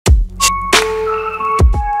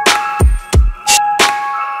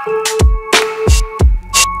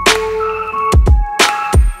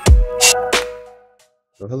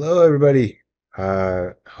everybody.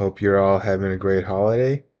 Hope you're all having a great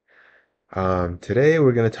holiday. Today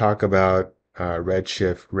we're going to talk about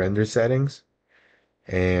Redshift render settings,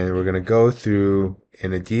 and we're going to go through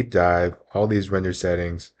in a deep dive all these render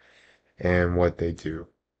settings and what they do.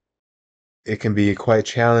 It can be quite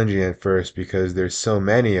challenging at first because there's so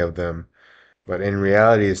many of them, but in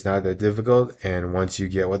reality it's not that difficult, and once you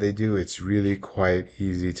get what they do, it's really quite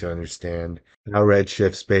easy to understand how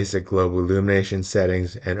Redshift's basic global illumination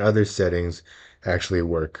settings and other settings actually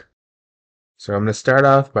work. So I'm going to start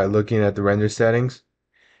off by looking at the render settings,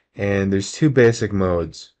 and there's two basic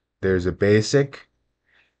modes. There's a basic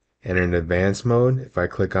and an advanced mode. If I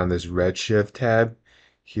click on this Redshift tab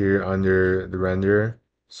here under the renderer,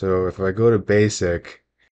 so if I go to basic,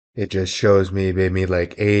 it just shows me maybe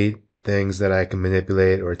like 8 things that I can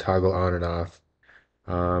manipulate or toggle on and off.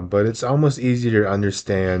 But it's almost easier to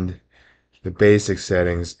understand the basic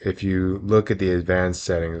settings if you look at the advanced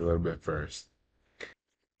settings a little bit first.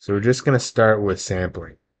 So we're just going to start with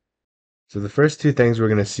sampling. So the first two things we're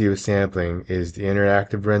going to see with sampling is the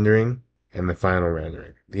interactive rendering and the final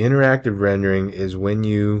rendering. The interactive rendering is when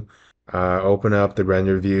you open up the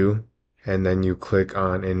render view and then you click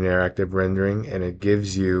on interactive rendering, and it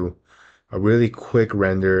gives you a really quick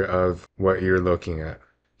render of what you're looking at.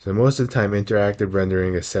 So most of the time interactive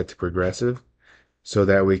rendering is set to progressive so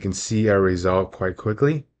that we can see our result quite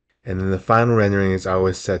quickly. And then the final rendering is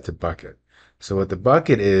always set to bucket. So what the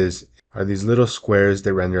bucket is are these little squares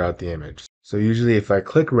that render out the image. So usually if I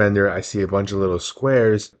click render, I see a bunch of little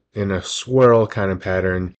squares in a swirl kind of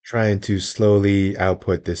pattern trying to slowly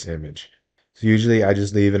output this image. So usually I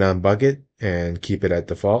just leave it on bucket and keep it at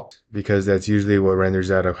default because that's usually what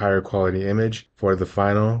renders out a higher quality image for the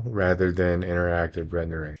final rather than interactive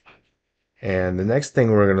rendering. And the next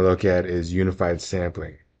thing we're going to look at is unified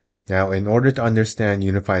sampling. Now, in order to understand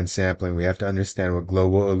unified sampling, we have to understand what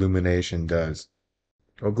global illumination does.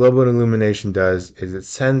 What global illumination does is it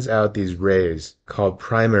sends out these rays called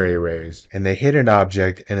primary rays, and they hit an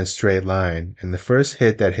object in a straight line. And the first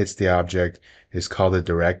hit that hits the object is called a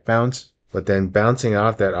direct bounce. But then bouncing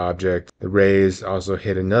off that object, the rays also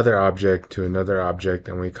hit another object to another object,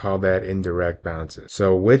 and we call that indirect bounces.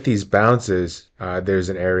 So with these bounces, there's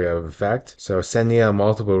an area of effect. So sending out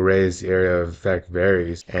multiple rays, the area of effect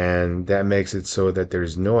varies, and that makes it so that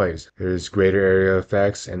there's noise. There's greater area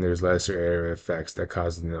effects and there's lesser area effects that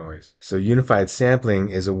cause the noise. So unified sampling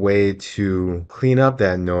is a way to clean up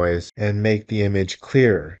that noise and make the image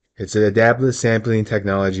clearer. It's an adaptive sampling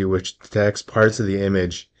technology which detects parts of the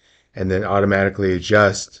image and then automatically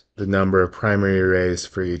adjust the number of primary rays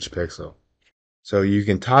for each pixel. So you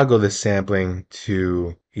can toggle the sampling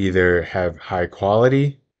to either have high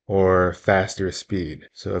quality or faster speed.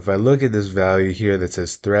 So if I look at this value here that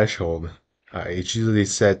says threshold, it's usually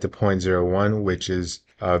set to 0.01, which is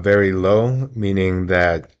very low, meaning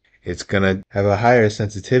that it's going to have a higher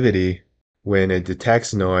sensitivity when it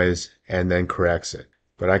detects noise and then corrects it.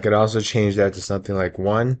 But I could also change that to something like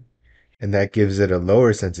 1, and that gives it a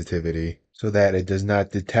lower sensitivity so that it does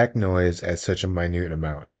not detect noise at such a minute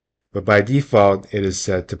amount. But by default, it is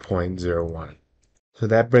set to 0.01. So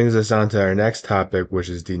that brings us on to our next topic, which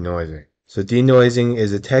is denoising. So denoising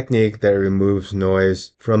is a technique that removes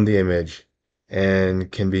noise from the image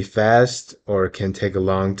and can be fast or can take a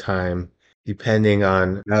long time depending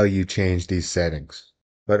on how you change these settings.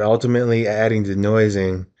 But ultimately, adding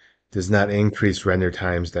denoising does not increase render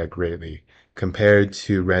times that greatly compared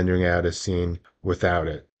to rendering out a scene without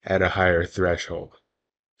it at a higher threshold.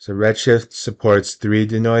 So Redshift supports 3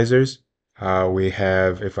 denoisers. We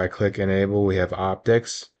have, if I click enable, we have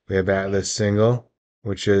optics, we have Atlas single,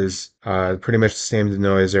 which is pretty much the same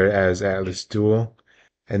denoiser as Atlas dual,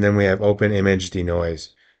 and then we have open image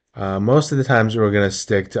denoise. Most of the times we're going to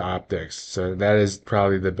stick to optics, so that is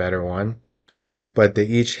probably the better one, but they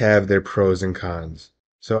each have their pros and cons.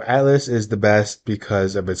 So Atlas is the best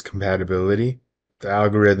because of its compatibility. The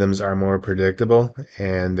algorithms are more predictable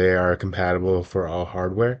and they are compatible for all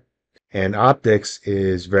hardware. And optics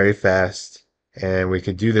is very fast, and we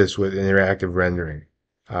can do this with interactive rendering.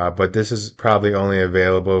 But this is probably only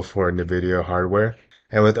available for NVIDIA hardware.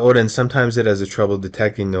 And with Odin, sometimes it has a trouble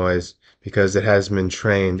detecting noise because it hasn't been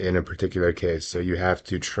trained in a particular case. So you have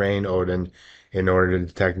to train Odin in order to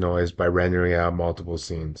detect noise by rendering out multiple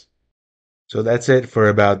scenes. So that's it for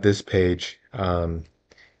about this page.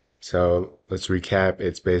 So let's recap.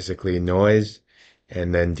 It's basically noise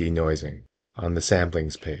and then denoising on the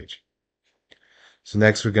samplings page. So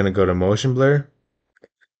next we're going to go to motion blur.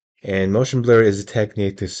 And motion blur is a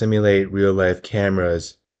technique to simulate real-life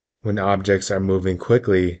cameras when objects are moving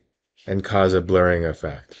quickly and cause a blurring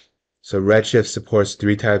effect. So Redshift supports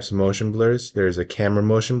three types of motion blurs. There's a camera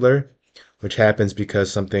motion blur, which happens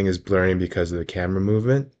because something is blurring because of the camera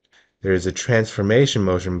movement. There's a transformation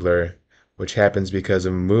motion blur, which happens because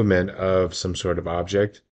of movement of some sort of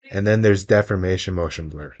object. And then there's deformation motion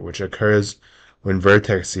blur, which occurs when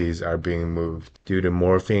vertices are being moved due to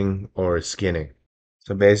morphing or skinning.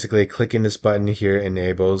 So basically, clicking this button here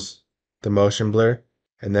enables the motion blur.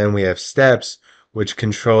 And then we have steps, which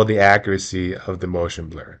control the accuracy of the motion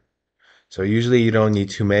blur. So usually you don't need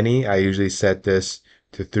too many. I usually set this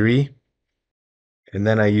to 3. And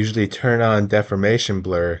then I usually turn on deformation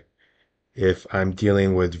blur if I'm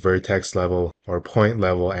dealing with vertex level or point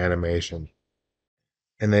level animation.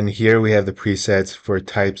 And then here we have the presets for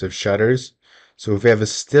types of shutters. So if we have a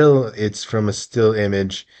still, it's from a still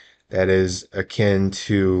image that is akin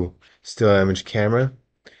to still image camera.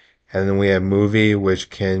 And then we have movie, which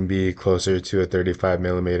can be closer to a 35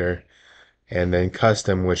 millimeter. And then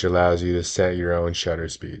custom, which allows you to set your own shutter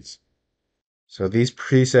speeds. So these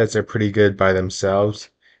presets are pretty good by themselves,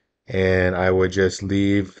 and I would just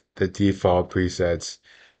leave the default presets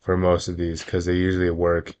for most of these because they usually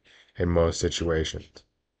work in most situations.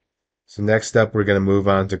 So next up, we're going to move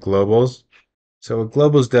on to globals. So what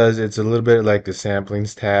globals does, it's a little bit like the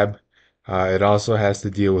samplings tab. It also has to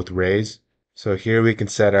deal with rays. So here we can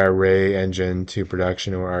set our ray engine to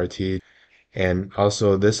production or RT. And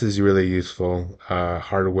also this is really useful,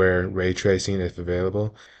 hardware ray tracing if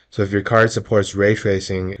available. So if your card supports ray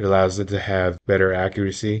tracing, it allows it to have better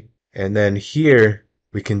accuracy. And then here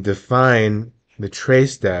we can define the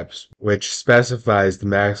trace depths, which specifies the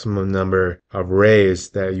maximum number of rays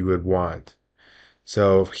that you would want.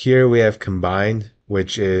 So here we have combined,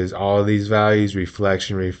 which is all of these values,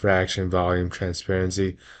 reflection, refraction, volume,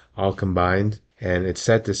 transparency, all combined. And it's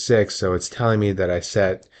set to 6, so it's telling me that I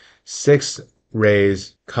set 6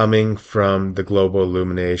 rays coming from the global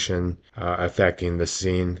illumination affecting the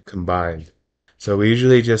scene combined. So we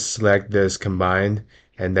usually just select this combined,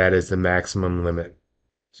 and that is the maximum limit.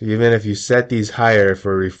 So even if you set these higher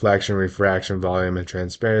for reflection, refraction, volume, and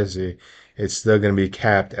transparency, it's still going to be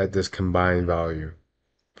capped at this combined value.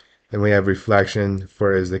 Then we have reflection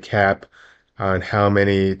for is the cap on how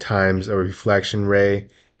many times a reflection ray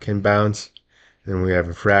can bounce. Then we have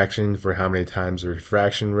refraction for how many times a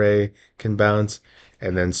refraction ray can bounce,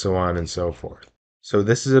 and then so on and so forth. So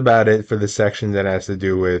this is about it for the section that has to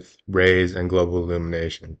do with rays and global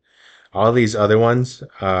illumination. All these other ones,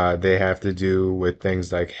 they have to do with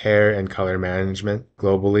things like hair and color management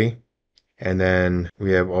globally. And then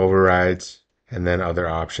we have overrides and then other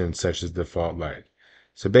options such as default light.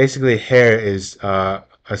 So basically hair is a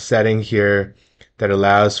setting here that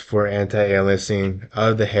allows for anti-aliasing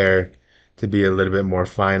of the hair to be a little bit more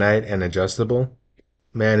finite and adjustable.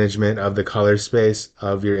 Management of the color space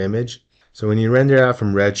of your image. So when you render out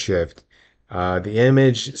from Redshift, the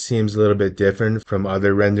image seems a little bit different from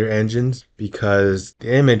other render engines because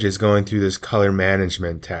the image is going through this color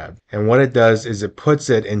management tab. And what it does is it puts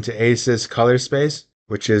it into ASYS color space,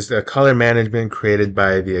 which is a color management created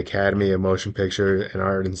by the Academy of Motion Picture and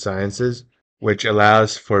Art and Sciences, which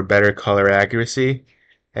allows for better color accuracy.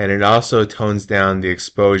 And it also tones down the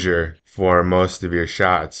exposure for most of your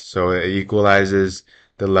shots. So it equalizes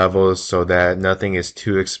the levels so that nothing is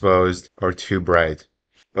too exposed or too bright.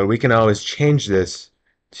 But we can always change this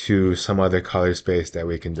to some other color space that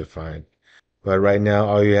we can define. But right now,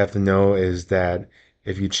 all you have to know is that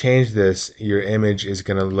if you change this, your image is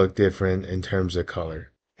going to look different in terms of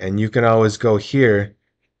color. And you can always go here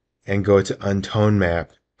and go to Untone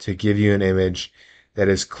Map to give you an image that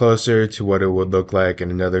is closer to what it would look like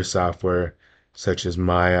in another software such as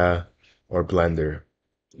Maya or Blender.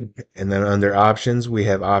 And then under options, we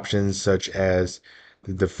have options such as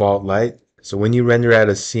the default light. So when you render out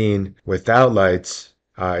a scene without lights,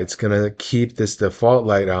 it's going to keep this default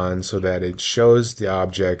light on so that it shows the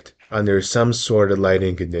object under some sort of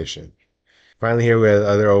lighting condition. Finally, here we have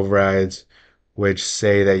other overrides, which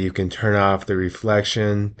say that you can turn off the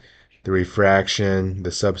reflection, the refraction,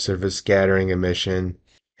 the subsurface scattering emission,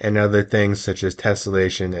 and other things such as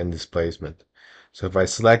tessellation and displacement. So if I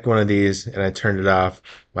select one of these and I turn it off,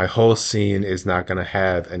 my whole scene is not going to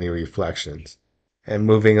have any reflections. And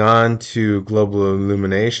moving on to global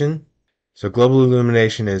illumination. So global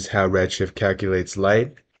illumination is how Redshift calculates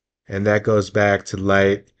light, and that goes back to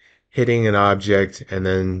light hitting an object and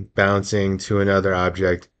then bouncing to another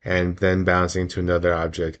object and then bouncing to another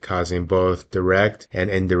object, causing both direct and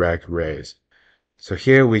indirect rays. So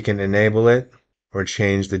here we can enable it or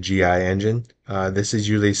change the GI engine. This is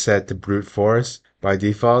usually set to brute force by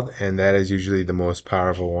default, and that is usually the most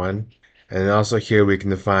powerful one. And also here we can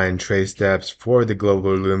define trace depths for the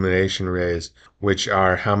global illumination rays, which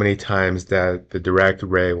are how many times that the direct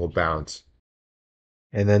ray will bounce.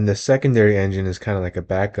 And then the secondary engine is kind of like a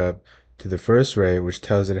backup to the first ray, which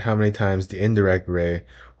tells it how many times the indirect ray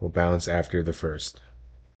will bounce after the first.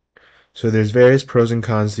 So there's various pros and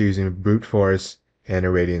cons to using brute force and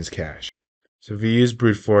irradiance cache. So if you use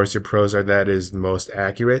brute force, your pros are that it is the most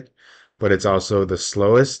accurate, but it's also the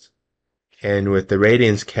slowest. And with the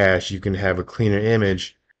radiance cache, you can have a cleaner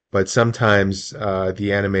image, but sometimes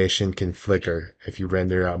the animation can flicker if you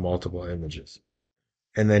render out multiple images.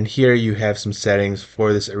 And then here you have some settings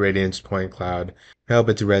for this irradiance point cloud to help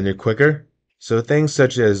it to render quicker. So things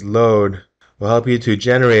such as load will help you to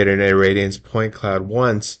generate an irradiance point cloud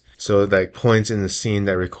once, so that points in the scene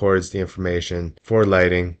that records the information for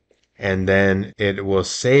lighting, and then it will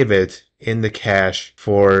save it in the cache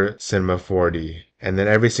for Cinema 4D. And then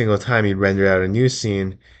every single time you render out a new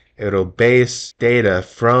scene, it'll base data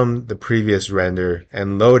from the previous render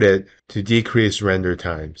and load it to decrease render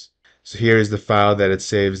times. So here is the file that it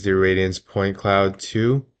saves the irradiance point cloud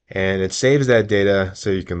to, and it saves that data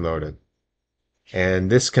so you can load it.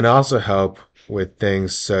 And this can also help with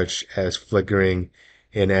things such as flickering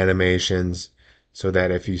in animations, so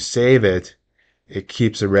that if you save it, it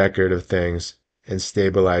keeps a record of things and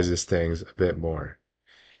stabilizes things a bit more.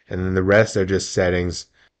 And then the rest are just settings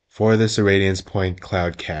for this irradiance point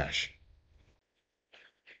cloud cache.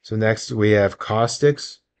 So next we have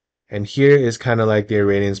caustics. And here is kind of like the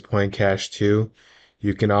irradiance point cache too.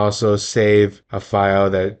 You can also save a file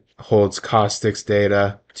that holds caustics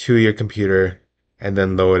data to your computer and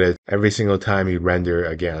then load it every single time you render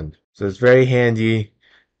again. So it's very handy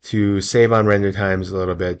to save on render times a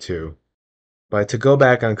little bit too. But to go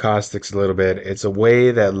back on caustics a little bit, it's a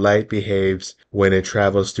way that light behaves when it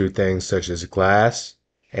travels through things such as glass,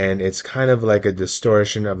 and it's kind of like a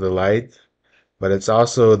distortion of the light, but it's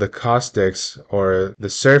also the caustics or the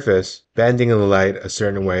surface bending the light a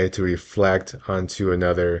certain way to reflect onto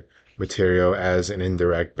another material as an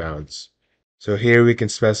indirect bounce. So here we can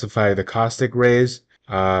specify the caustic rays,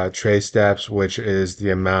 trace depths, which is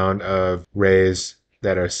the amount of rays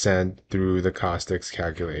that are sent through the caustics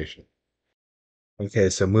calculation.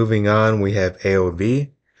 Okay, so moving on, we have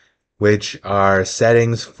AOV, which are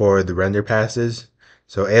settings for the render passes.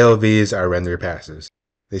 So AOVs are render passes.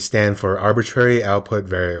 They stand for arbitrary output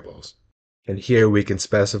variables. And here we can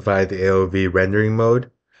specify the AOV rendering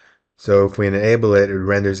mode. So if we enable it, it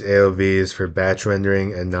renders AOVs for batch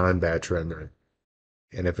rendering and non-batch rendering.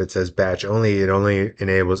 And if it says batch only, it only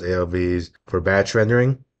enables AOVs for batch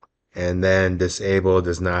rendering. And then disable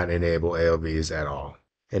does not enable AOVs at all.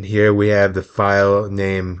 And here we have the file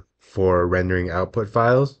name for rendering output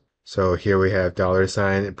files. So here we have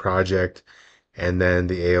 $ project and then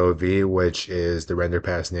the AOV, which is the render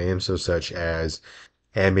pass name, so such as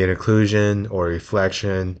ambient occlusion or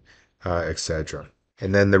reflection, etc.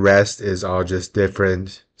 And then the rest is all just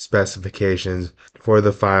different specifications for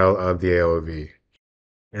the file of the AOV.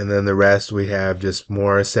 And then the rest we have just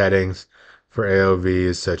more settings for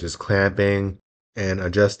AOVs such as clamping and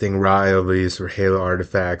adjusting raw AOVs for halo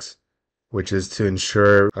artifacts, which is to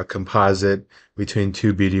ensure a composite between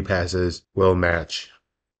two beauty passes will match.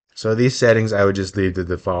 So these settings I would just leave the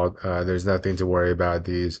default. There's nothing to worry about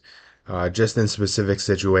these. Just in specific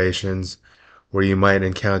situations where you might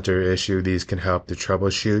encounter an issue, these can help to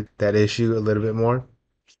troubleshoot that issue a little bit more.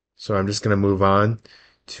 So I'm just going to move on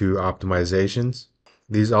to optimizations.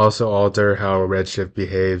 These also alter how Redshift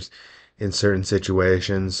behaves in certain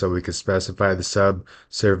situations, so we could specify the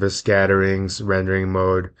subsurface scatterings rendering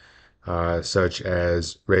mode, such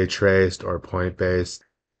as ray traced or point based.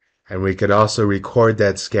 And we could also record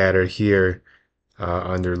that scatter here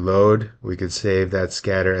under load. We could save that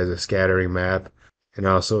scatter as a scattering map and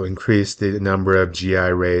also increase the number of GI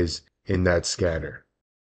rays in that scatter.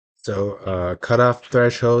 So cutoff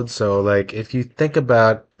threshold. So like if you think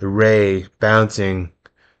about the ray bouncing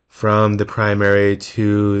from the primary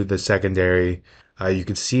to the secondary, you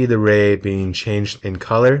can see the ray being changed in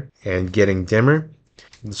color and getting dimmer.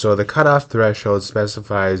 So the cutoff threshold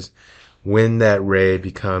specifies when that ray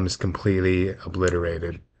becomes completely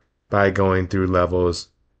obliterated by going through levels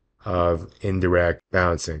of indirect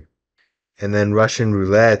bouncing. And then Russian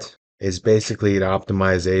roulette is basically an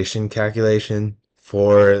optimization calculation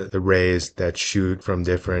for the rays that shoot from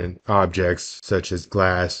different objects such as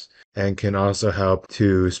glass, and can also help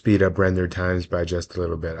to speed up render times by just a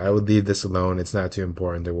little bit. I would leave this alone. It's not too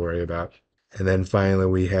important to worry about. And then finally,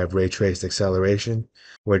 we have ray traced acceleration,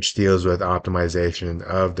 which deals with optimization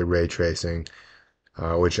of the ray tracing,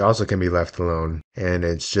 which also can be left alone. And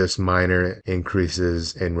it's just minor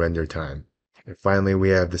increases in render time. And finally, we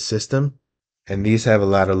have the system. And these have a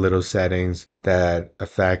lot of little settings that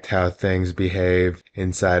affect how things behave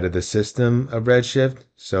inside of the system of Redshift.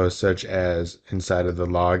 So such as inside of the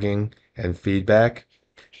logging and feedback.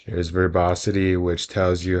 There's verbosity, which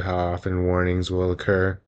tells you how often warnings will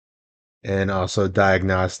occur. And also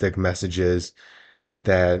diagnostic messages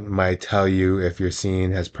that might tell you if your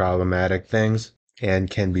scene has problematic things and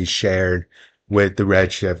can be shared with the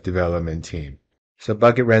Redshift development team. So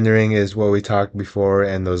bucket rendering is what we talked before,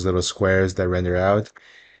 and those little squares that render out,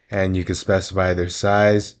 and you can specify their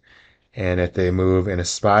size and if they move in a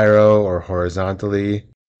spiral or horizontally,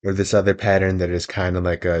 or this other pattern that is kind of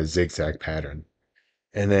like a zigzag pattern.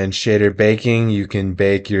 And then shader baking, you can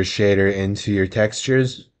bake your shader into your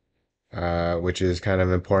textures, which is kind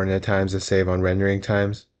of important at times to save on rendering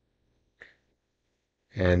times.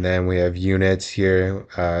 And then we have units here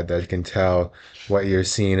that can tell what your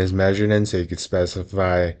scene is measured in. So you could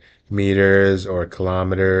specify meters or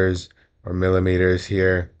kilometers or millimeters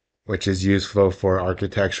here, which is useful for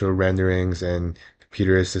architectural renderings and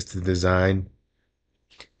computer assisted design.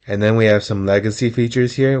 And then we have some legacy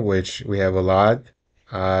features here, which we have a lot.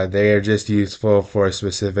 They are just useful for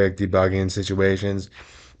specific debugging situations.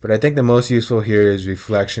 But I think the most useful here is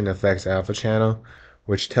reflection effects alpha channel,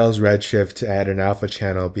 which tells Redshift to add an alpha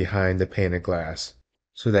channel behind the painted glass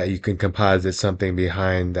so that you can composite something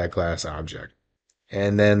behind that glass object.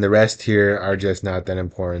 And then the rest here are just not that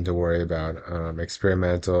important to worry about.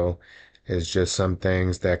 Experimental is just some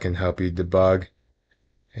things that can help you debug,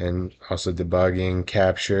 and also debugging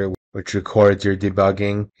capture, which records your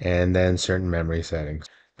debugging, and then certain memory settings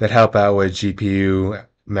that help out with GPU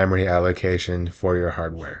memory allocation for your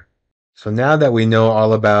hardware. So now that we know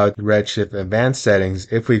all about Redshift advanced settings,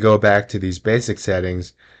 if we go back to these basic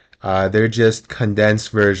settings, they're just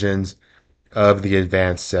condensed versions of the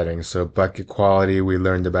advanced settings. So bucket quality, we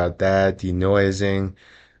learned about that, denoising,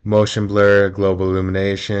 motion blur, global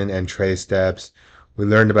illumination, and trace depths. We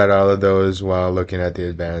learned about all of those while looking at the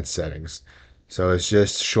advanced settings. So it's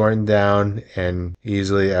just shortened down and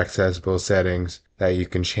easily accessible settings that you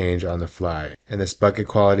can change on the fly. And this bucket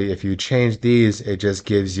quality, if you change these, it just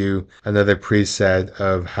gives you another preset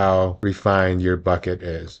of how refined your bucket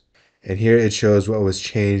is. And here it shows what was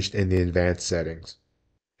changed in the advanced settings.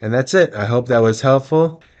 And that's it. I hope that was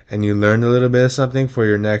helpful and you learned a little bit of something for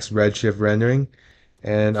your next Redshift rendering.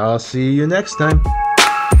 And I'll see you next time.